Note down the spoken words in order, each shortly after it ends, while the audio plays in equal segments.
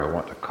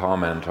to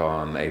comment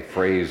on a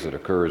phrase that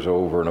occurs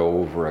over and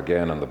over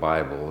again in the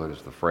Bible. It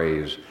is the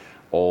phrase,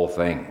 all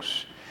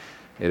things.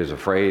 It is a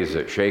phrase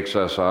that shakes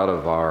us out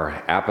of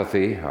our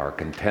apathy, our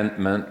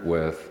contentment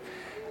with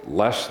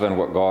less than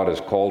what God has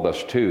called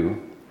us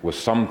to. With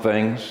some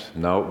things,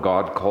 no,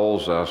 God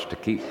calls us to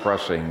keep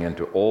pressing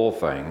into all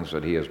things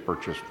that He has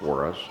purchased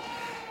for us.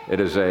 It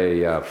is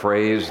a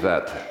phrase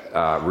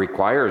that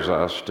requires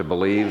us to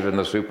believe in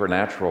the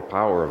supernatural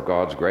power of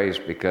God's grace,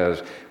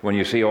 because when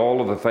you see all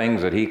of the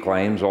things that He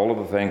claims, all of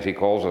the things He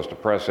calls us to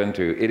press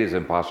into, it is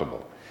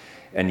impossible.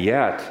 And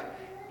yet,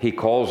 He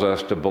calls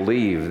us to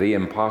believe the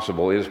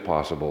impossible is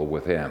possible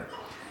with Him.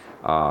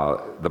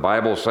 The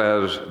Bible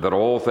says that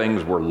all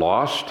things were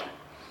lost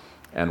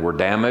and were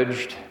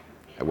damaged,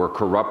 were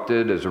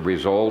corrupted as a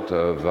result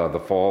of the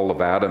fall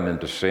of Adam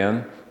into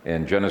sin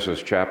in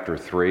Genesis chapter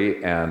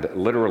 3, and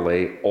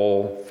literally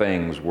all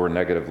things were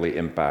negatively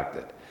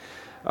impacted.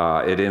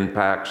 It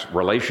impacts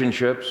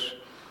relationships,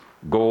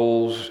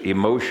 goals,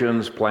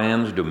 emotions,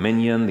 plans,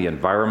 dominion, the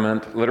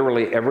environment.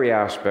 Literally every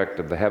aspect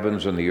of the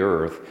heavens and the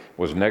earth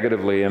was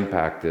negatively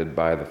impacted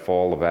by the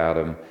fall of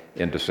Adam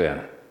into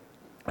sin.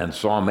 And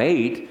Psalm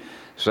 8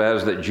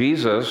 says that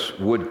Jesus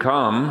would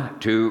come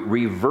to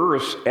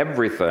reverse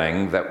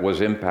everything that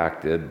was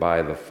impacted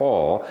by the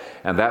fall.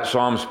 And that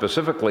psalm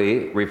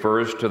specifically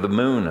refers to the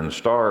moon and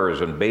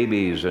stars and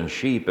babies and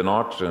sheep and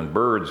oxen,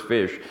 birds,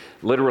 fish,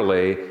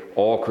 literally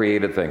all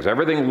created things.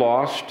 Everything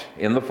lost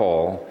in the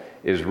fall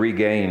is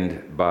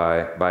regained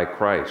by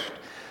Christ.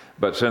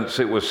 But since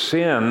it was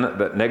sin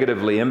that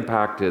negatively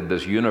impacted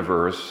this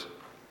universe,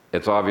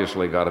 it's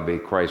obviously got to be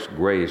Christ's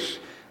grace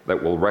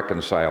that will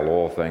reconcile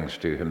all things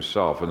to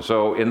Himself. And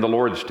so in the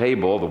Lord's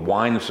table, the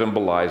wine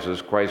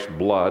symbolizes Christ's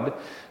blood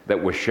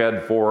that was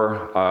shed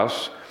for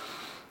us.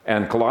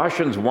 And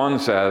Colossians 1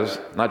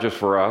 says, not just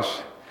for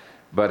us,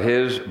 but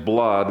His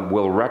blood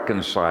will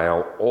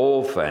reconcile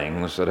all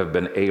things that have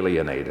been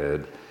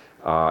alienated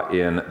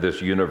in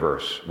this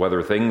universe,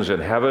 whether things in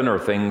heaven or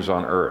things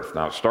on earth.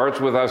 Now, it starts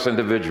with us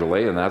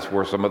individually, and that's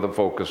where some of the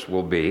focus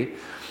will be.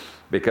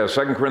 Because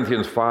 2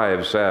 Corinthians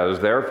 5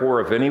 says,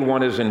 therefore, if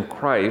anyone is in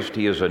Christ,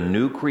 he is a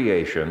new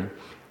creation.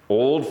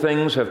 Old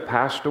things have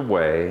passed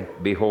away.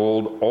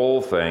 Behold,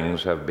 all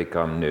things have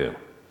become new.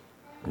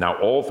 Now,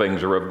 all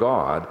things are of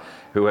God,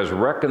 who has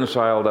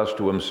reconciled us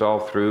to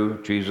Himself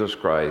through Jesus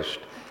Christ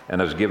and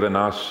has given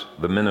us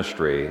the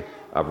ministry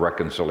of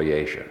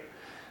reconciliation.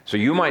 So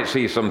you might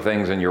see some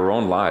things in your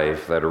own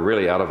life that are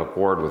really out of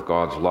accord with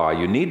God's law.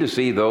 You need to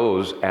see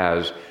those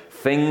as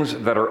things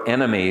that are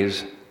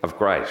enemies of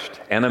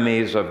Christ,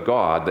 enemies of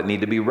God that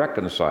need to be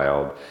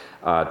reconciled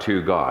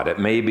to God. It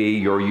may be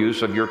your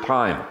use of your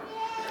time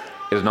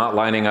is not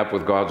lining up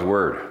with God's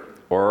word,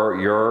 or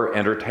your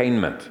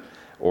entertainment,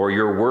 or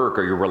your work,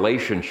 or your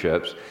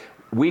relationships.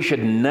 We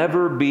should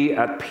never be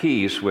at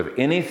peace with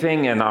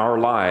anything in our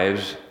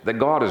lives that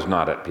God is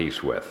not at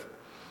peace with.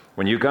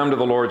 When you come to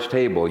the Lord's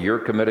table, you're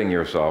committing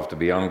yourself to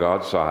be on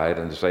God's side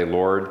and to say,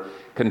 Lord,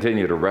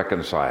 continue to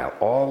reconcile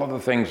all of the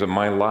things in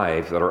my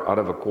life that are out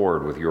of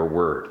accord with your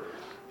word.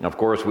 Of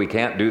course, we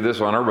can't do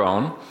this on our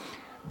own,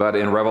 but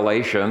in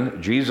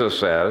Revelation, Jesus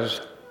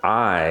says,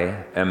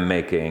 I am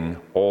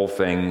making all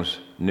things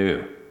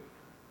new.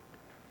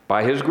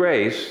 By His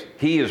grace,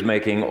 He is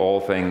making all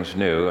things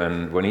new,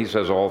 and when He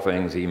says all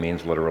things, He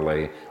means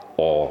literally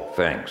all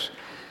things.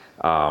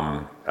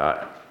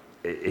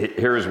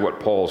 Here's what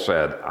Paul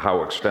said,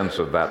 how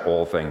extensive that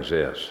all things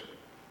is.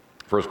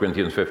 1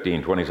 Corinthians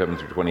 15, 27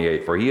 through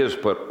 28, for He has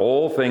put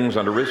all things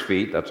under His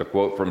feet, that's a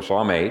quote from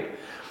Psalm 8,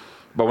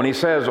 but when He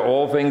says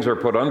all things are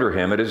put under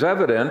Him, it is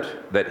evident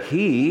that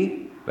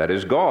He, that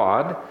is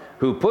God,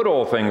 who put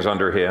all things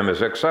under Him,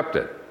 is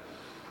accepted.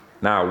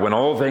 Now, when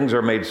all things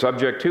are made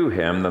subject to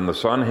Him, then the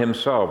Son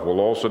Himself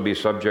will also be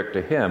subject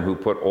to Him who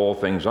put all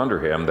things under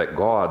Him, that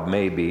God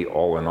may be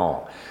all in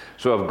all.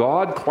 So if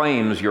God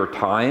claims your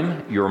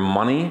time, your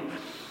money,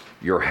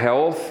 your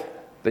health,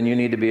 then you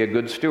need to be a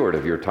good steward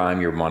of your time,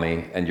 your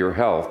money, and your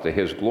health to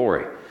His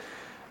glory.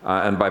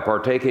 And by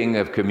partaking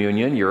of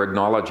communion, you're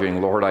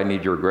acknowledging, Lord, I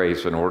need your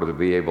grace in order to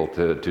be able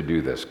to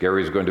do this.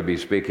 Gary's going to be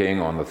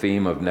speaking on the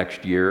theme of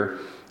next year,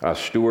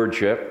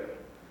 stewardship.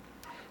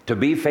 To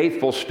be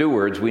faithful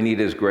stewards, we need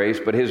His grace,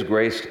 but His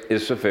grace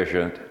is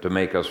sufficient to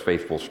make us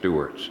faithful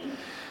stewards.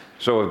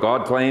 So if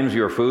God claims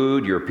your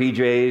food, your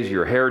PJs,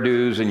 your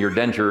hairdos, and your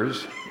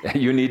dentures,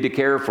 you need to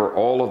care for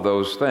all of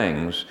those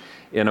things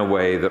in a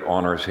way that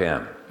honors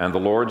Him. And the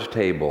Lord's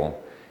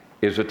table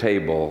is a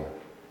table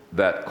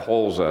that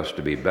calls us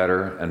to be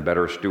better and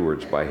better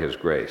stewards by His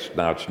grace.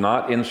 Now, it's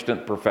not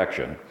instant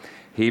perfection.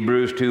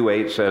 Hebrews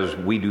 2:8 says,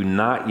 we do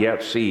not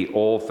yet see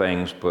all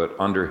things put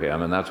under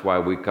Him, and that's why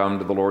we come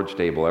to the Lord's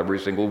table every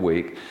single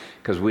week,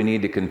 because we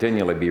need to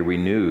continually be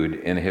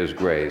renewed in His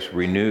grace,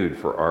 renewed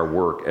for our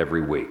work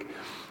every week.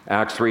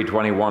 Acts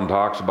 3:21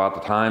 talks about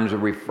the times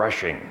of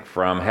refreshing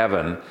from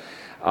heaven,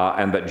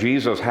 and that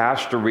Jesus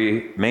has to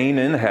remain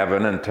in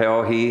heaven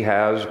until He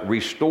has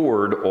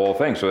restored all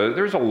things. So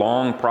there's a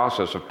long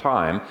process of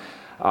time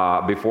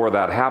before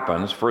that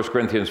happens. 1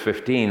 Corinthians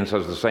 15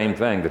 says the same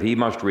thing, that he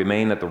must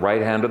remain at the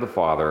right hand of the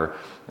Father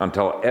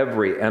until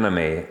every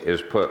enemy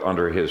is put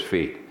under his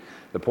feet.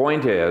 The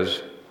point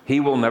is, he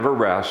will never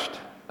rest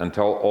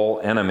until all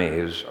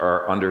enemies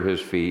are under his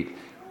feet.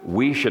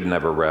 We should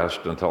never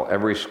rest until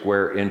every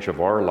square inch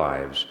of our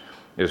lives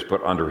is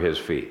put under his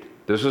feet.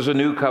 This is a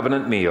new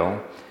covenant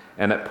meal,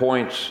 and it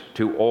points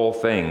to all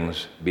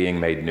things being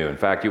made new. In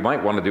fact, you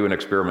might want to do an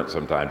experiment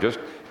sometime. Just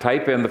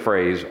type in the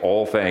phrase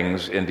all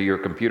things into your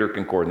computer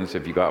concordance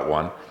if you got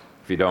one.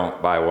 If you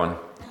don't, buy one.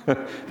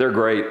 They're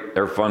great.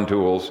 They're fun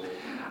tools.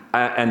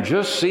 And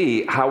just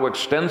see how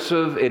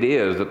extensive it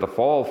is that the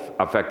fall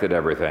affected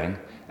everything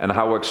and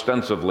how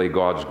extensively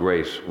God's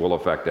grace will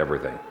affect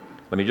everything.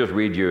 Let me just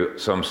read you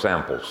some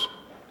samples.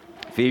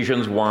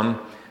 Ephesians 1,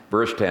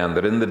 verse 10,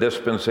 that in the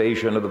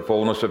dispensation of the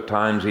fullness of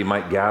times he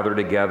might gather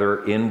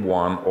together in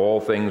one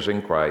all things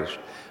in Christ,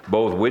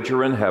 both which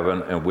are in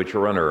heaven and which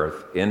are on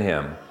earth, in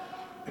him.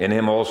 In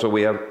him also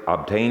we have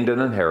obtained an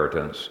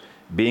inheritance,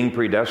 being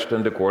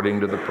predestined according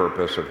to the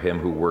purpose of him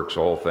who works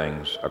all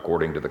things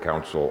according to the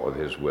counsel of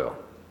his will.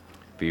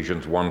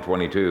 Ephesians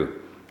 1:22,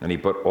 and he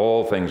put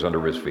all things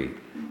under his feet,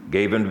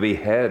 gave him to be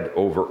head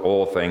over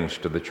all things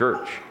to the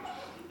church.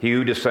 He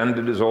who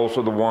descended is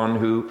also the one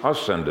who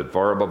ascended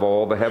far above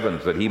all the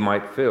heavens, that he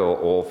might fill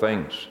all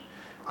things.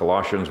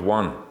 Colossians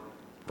 1,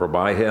 for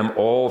by him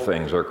all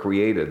things are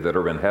created that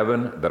are in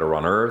heaven, that are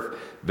on earth,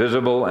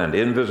 visible and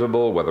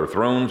invisible, whether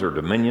thrones or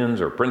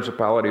dominions or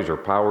principalities or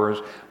powers.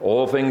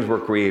 All things were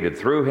created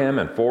through him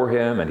and for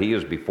him, and he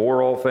is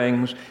before all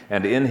things,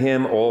 and in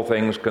him all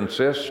things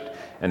consist.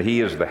 And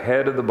he is the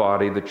head of the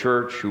body, the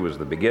church, who is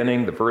the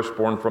beginning, the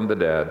firstborn from the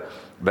dead,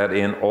 that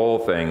in all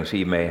things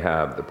he may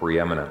have the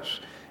preeminence.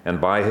 And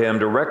by him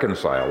to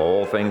reconcile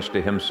all things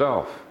to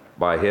himself,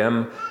 by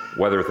him,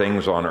 whether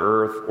things on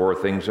earth or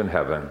things in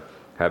heaven,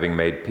 having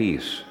made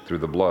peace through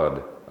the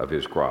blood of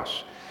his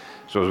cross.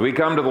 So as we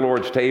come to the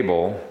Lord's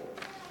table,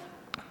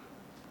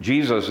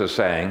 Jesus is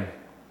saying,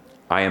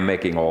 I am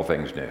making all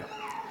things new.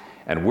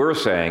 And we're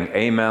saying,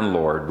 Amen,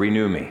 Lord,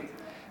 renew me.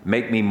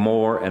 Make me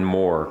more and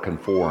more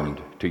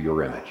conformed to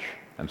your image.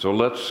 And so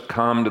let's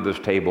come to this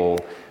table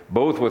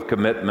both with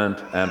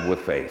commitment and with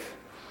faith.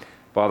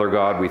 Father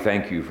God, we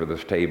thank you for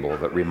this table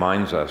that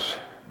reminds us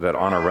that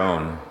on our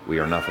own we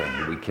are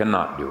nothing. We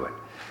cannot do it.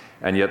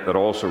 And yet that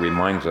also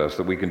reminds us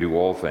that we can do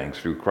all things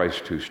through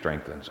Christ who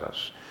strengthens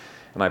us.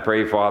 And I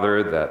pray,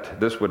 Father, that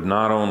this would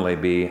not only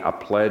be a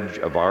pledge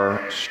of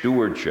our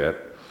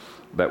stewardship,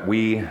 that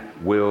we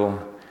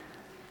will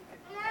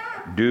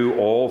do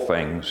all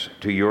things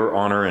to your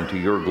honor and to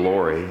your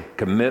glory,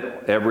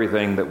 commit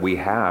everything that we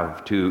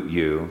have to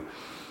you,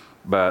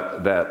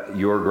 but that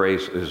your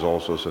grace is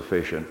also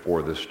sufficient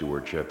for this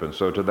stewardship. And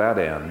so to that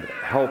end,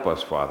 help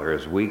us, Father,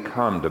 as we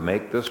come to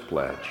make this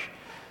pledge,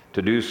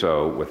 to do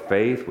so with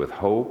faith, with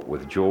hope,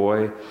 with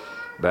joy,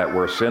 that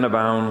where sin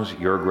abounds,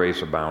 your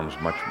grace abounds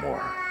much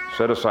more.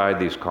 Set aside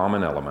these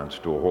common elements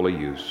to a holy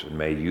use, and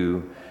may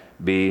you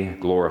be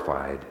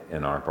glorified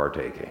in our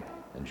partaking.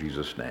 In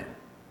Jesus' name,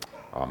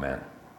 amen.